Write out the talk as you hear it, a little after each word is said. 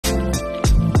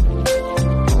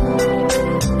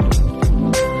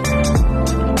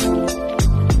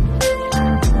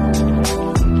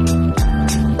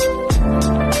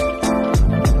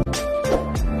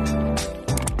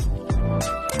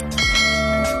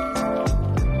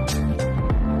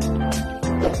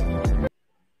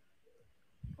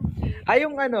Ay,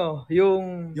 yung ano,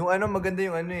 yung... Yung ano, maganda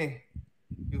yung ano eh.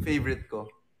 Yung favorite ko.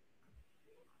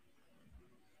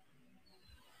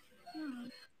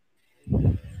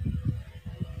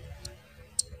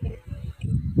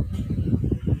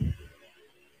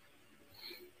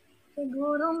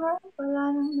 Siguro nga wala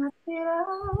nang natira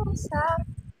sa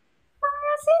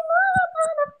pangasin mo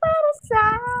na para sa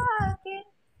akin.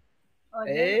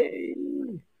 Eh,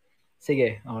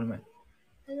 sige, ako naman.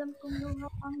 Alam kong luha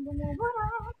ang bumubura,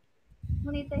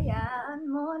 ngunit hayaan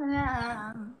mo na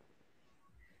lang.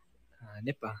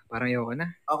 Hanip parang ayoko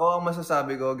na. Ako ang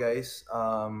masasabi ko, guys,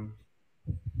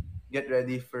 get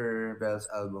ready for Belle's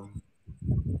album.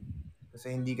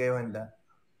 Kasi hindi kayo handa.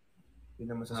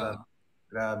 Yun ang masasabi.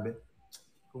 Grabe.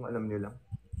 Kung alam niyo lang.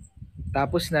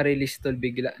 Tapos na-release tol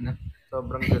bigla na.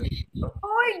 Sobrang galing.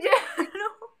 Uy,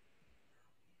 Gello!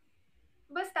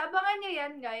 Basta, abangan nyo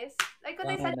yan, guys. Like, kung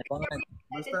tayo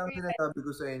Basta ang sinasabi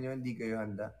ko sa inyo, hindi kayo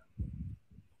handa.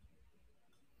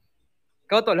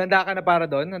 Ikaw tol, handa ka na para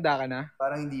doon? Handa ka na?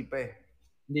 Parang hindi pa eh.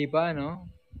 Hindi pa, no?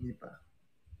 Hindi pa.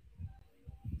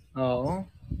 Oo.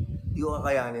 Hindi ko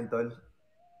kakayanin, tol.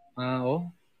 Oo.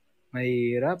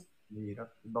 Mahirap.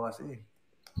 Mahirap. Iba kasi eh.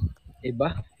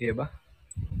 Iba.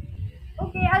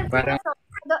 Okay, I'll sing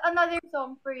another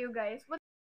song for you guys.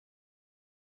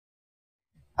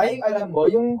 Ay, alam mo,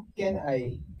 yung Can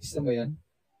I, gusto mo yun?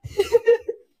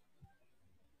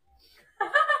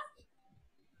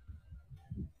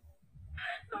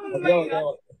 Oh my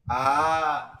God.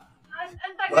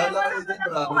 Ang tagal mo na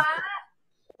nakuha.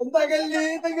 Ang tagal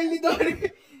ni Donny.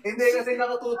 Hindi, kasi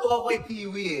nakatuto ako kay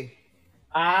Kiwi eh.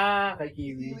 Kay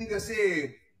Kiwi. Kiwi kasi,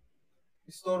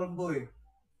 istorbo eh.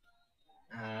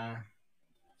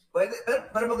 Pwede,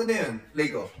 para maganda yun.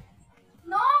 Play ko.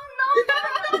 No!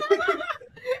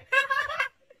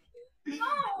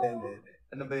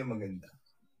 Ano ba yung maganda?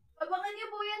 Abangan niyo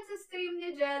po yan sa stream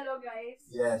ni Gello, guys.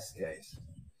 Yes, guys.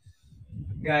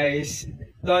 Guys,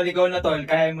 tol, ikaw na tol,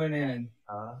 kaya mo na yan.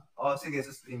 Sige,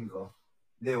 sa stream ko.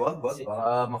 Hindi, wag.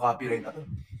 Baka makopyright ako.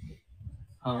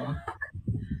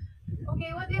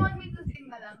 Okay, what do you want me to sing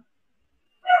na lang?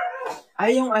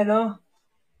 Ay, yung ano,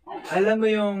 alam mo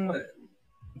yung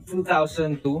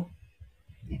 2002?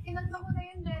 Kinanta ko na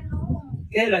yun, Gello.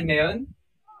 Kailan ngayon?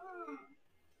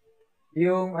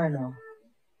 Yung ano,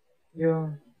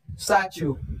 yung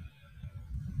statue.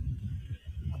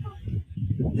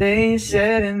 They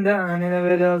said and done in the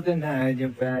middle of the night,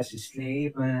 you're fast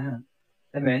asleep.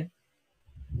 Amen.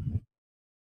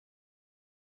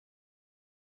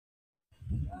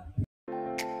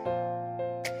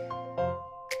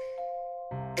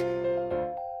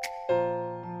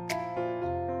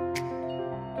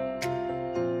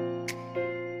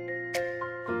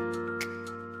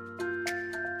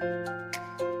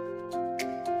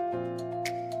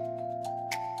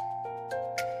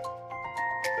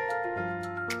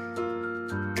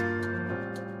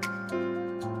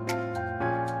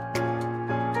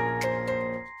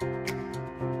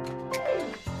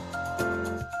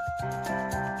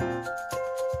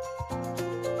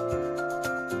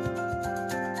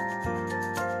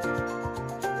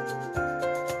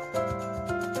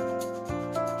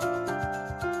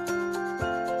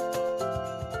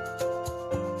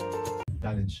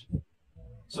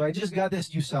 So I just got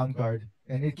this new sound card,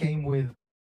 and it came with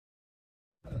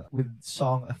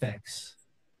song effects,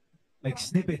 like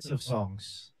snippets of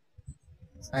songs.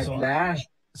 So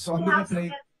I'm gonna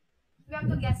play. We have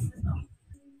to guess the song.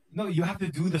 No, you have to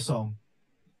do the song.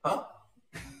 Huh?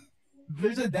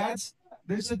 There's a dance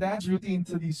routine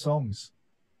to these songs.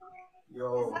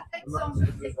 Yo, I'm not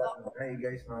good with that. Hey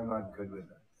guys, no, I'm not good with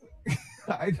that.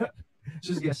 I don't,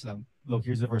 just guess them. Look,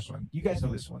 here's the first one. You guys know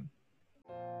this one.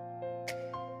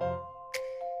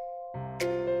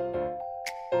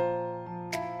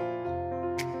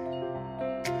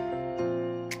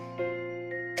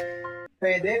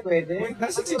 Pwede. Wait,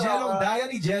 nasa si Gello? Daya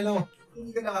ni Gello.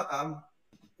 Hindi ka nakakam.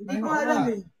 Hindi ko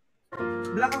alam eh.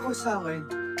 Black ako sa akin.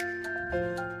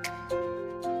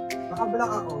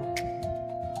 Naka-black ako.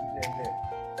 Hindi.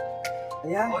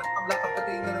 Ayan. Naka-black ka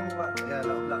pati nga ng mukha. Ayan,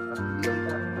 naka-black ka. Hindi lang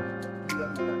ka.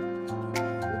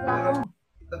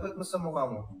 Dapat mo sa mukha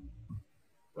mo.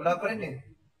 Wala pa rin eh.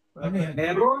 Ano yan?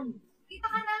 Meron. Kita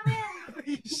ka namin.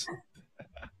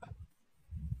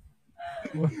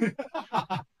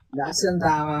 Nasaan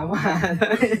tama mo?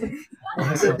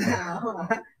 Nasaan tama?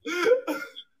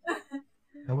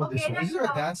 How about this one? Is there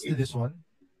a dance to this one?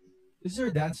 Is there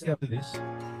a dance step to this?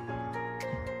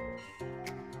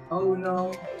 Oh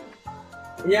no.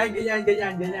 Yan, ganyan.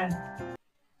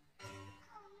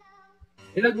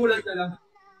 Nagulat ka lang.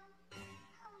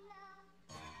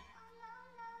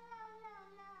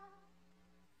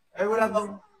 Ay, wala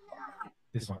bang...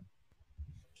 This one.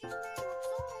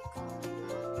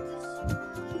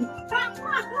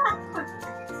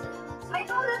 I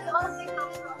know that's all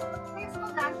TikTok song. There's no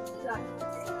dance to that.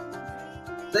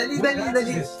 Dali, What dali, dance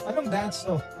dali. is this? Anong dance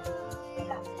to?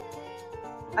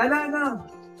 Ano?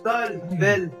 Tol,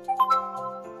 Belle.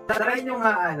 Try nyo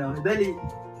nga dali.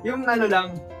 Yung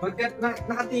lang,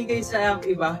 nakatingin kayo sa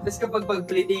iba, tapos kapag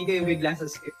pag-tingin kayo bigla sa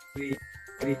screen.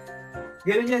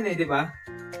 Ganun yan di ba?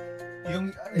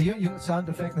 Yung sound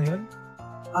effect na yun?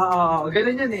 Oo,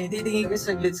 ganun yan titingin ka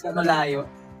sa glitz ka malayo.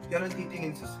 Kaya nang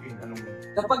titingin sa screen, anong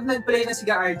Kapag nag-play na si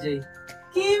RJ,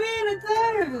 give it a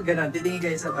try. Ganun, titingin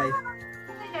kayo sabay.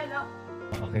 Gello.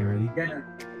 Okay, ready? Ganun.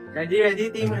 Ready?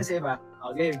 Tingin mo na sa iba.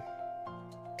 Okay.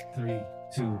 3,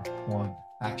 2, 1,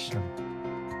 action.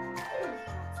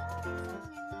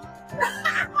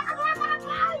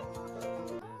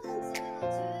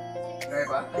 Kaya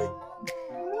ba?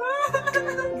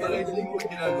 Galing mo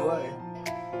ginagawa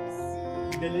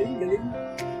Galing.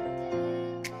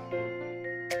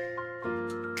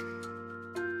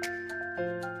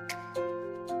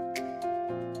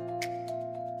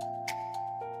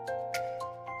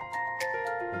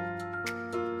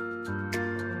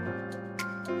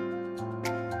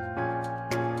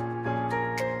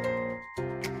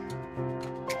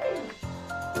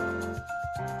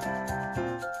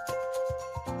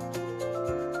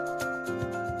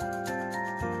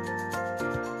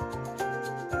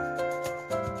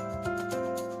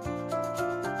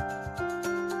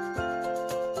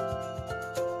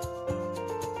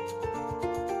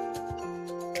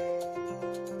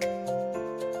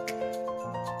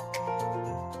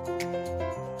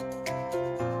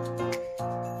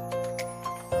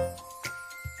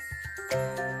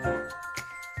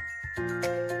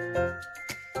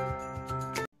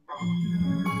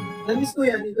 Namiss ko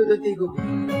yan, ito the Tigo.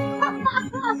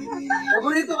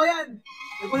 Paborito ko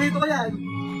yan!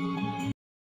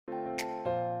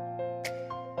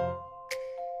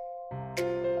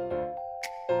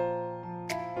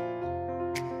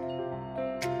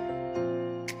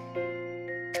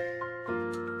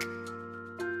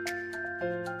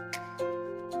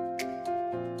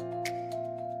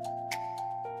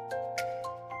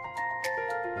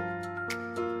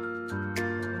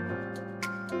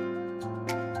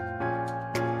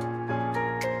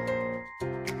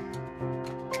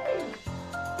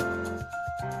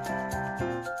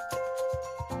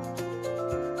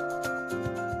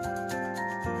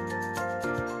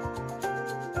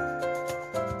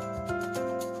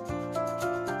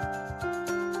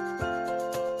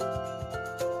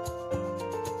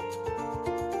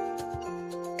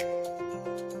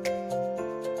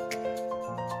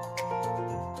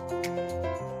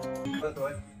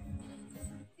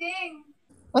 Sing.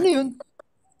 Ano yun?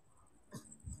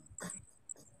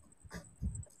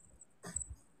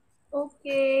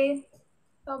 Okay.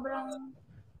 Sobrang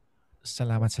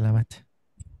Salamat.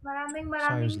 maraming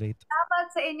Sorry I was late. salamat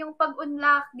sa inyong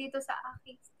pag-unlock dito sa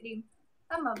aking stream.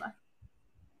 Tama ba?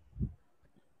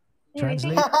 Anyway,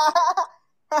 Translate?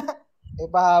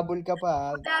 Pahabol ka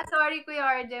pa. sorry Kuya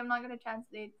RJ, I'm not gonna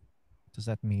translate. What does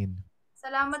that mean?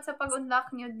 Salamat sa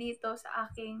pag-unlock nyo dito sa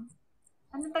aking...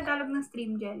 Anong Tagalog ng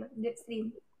stream, Gello?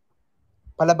 Stream.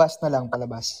 Palabas na lang,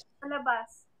 palabas.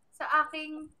 Palabas. Sa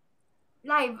aking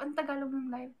live. Anong Tagalog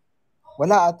ng live?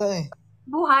 Wala ata eh.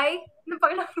 Buhay? Ano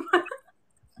paglaban?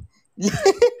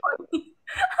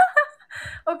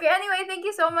 Okay, anyway, thank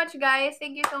you so much, guys.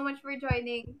 Thank you so much for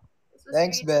joining. This was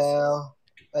Thanks, great. Belle.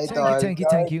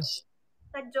 Thank you.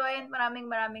 Sa join, maraming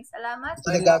salamat.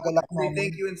 Nagagalak Say namin.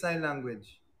 thank you in sign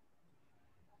language.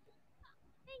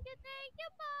 Thank you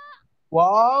po.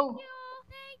 Wow!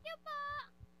 Thank you po.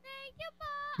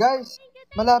 Guys,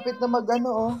 malapit na mag-ano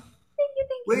oh. Thank you.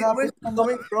 Wait, where's it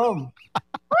coming from?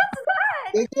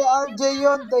 Thank you, RJ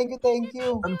yun. Thank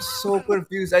you. I'm so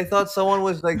confused. I thought someone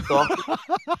was like talking.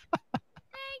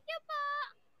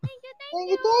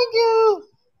 Thank you.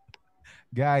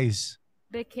 Guys,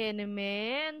 Bikini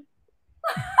man.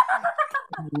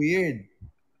 Weird.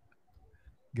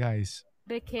 guys.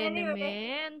 Bikini Anyway.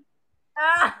 man.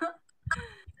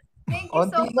 Thank you so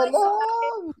Onti na much.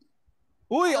 lang.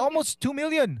 Uy, almost 2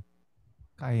 million.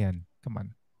 Kaya yan. Come on.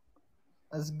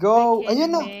 Let's go. Bikini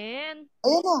Ayun na. man.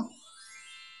 Ayun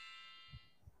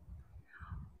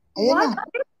What na.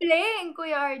 are you playing,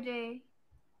 Kuya RJ?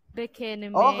 Bikini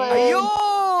man. Okay.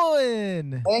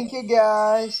 Ayun! Thank you,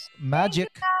 guys. Magic.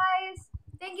 Thank you, guys.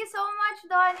 Thank you so much,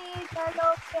 Donny. Hello,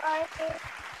 Kuya RJ.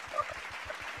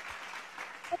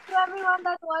 to everyone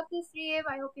that watched the stream.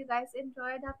 I hope you guys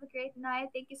enjoyed. Have a great night.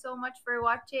 Thank you so much for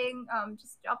watching.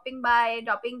 Just dropping by,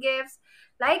 dropping gifts,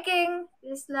 liking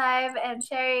this live, and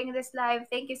sharing this live.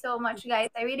 Thank you so much, guys.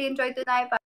 I really enjoyed tonight.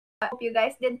 I hope you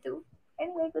guys did too.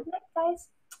 Anyway, good night, guys.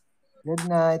 Good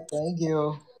night. Thank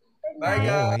you. Good Bye, night.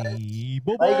 guys. Okay.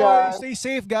 Bye, Bye-bye. guys. Stay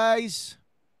safe, guys.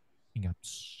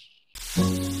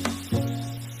 Ingat.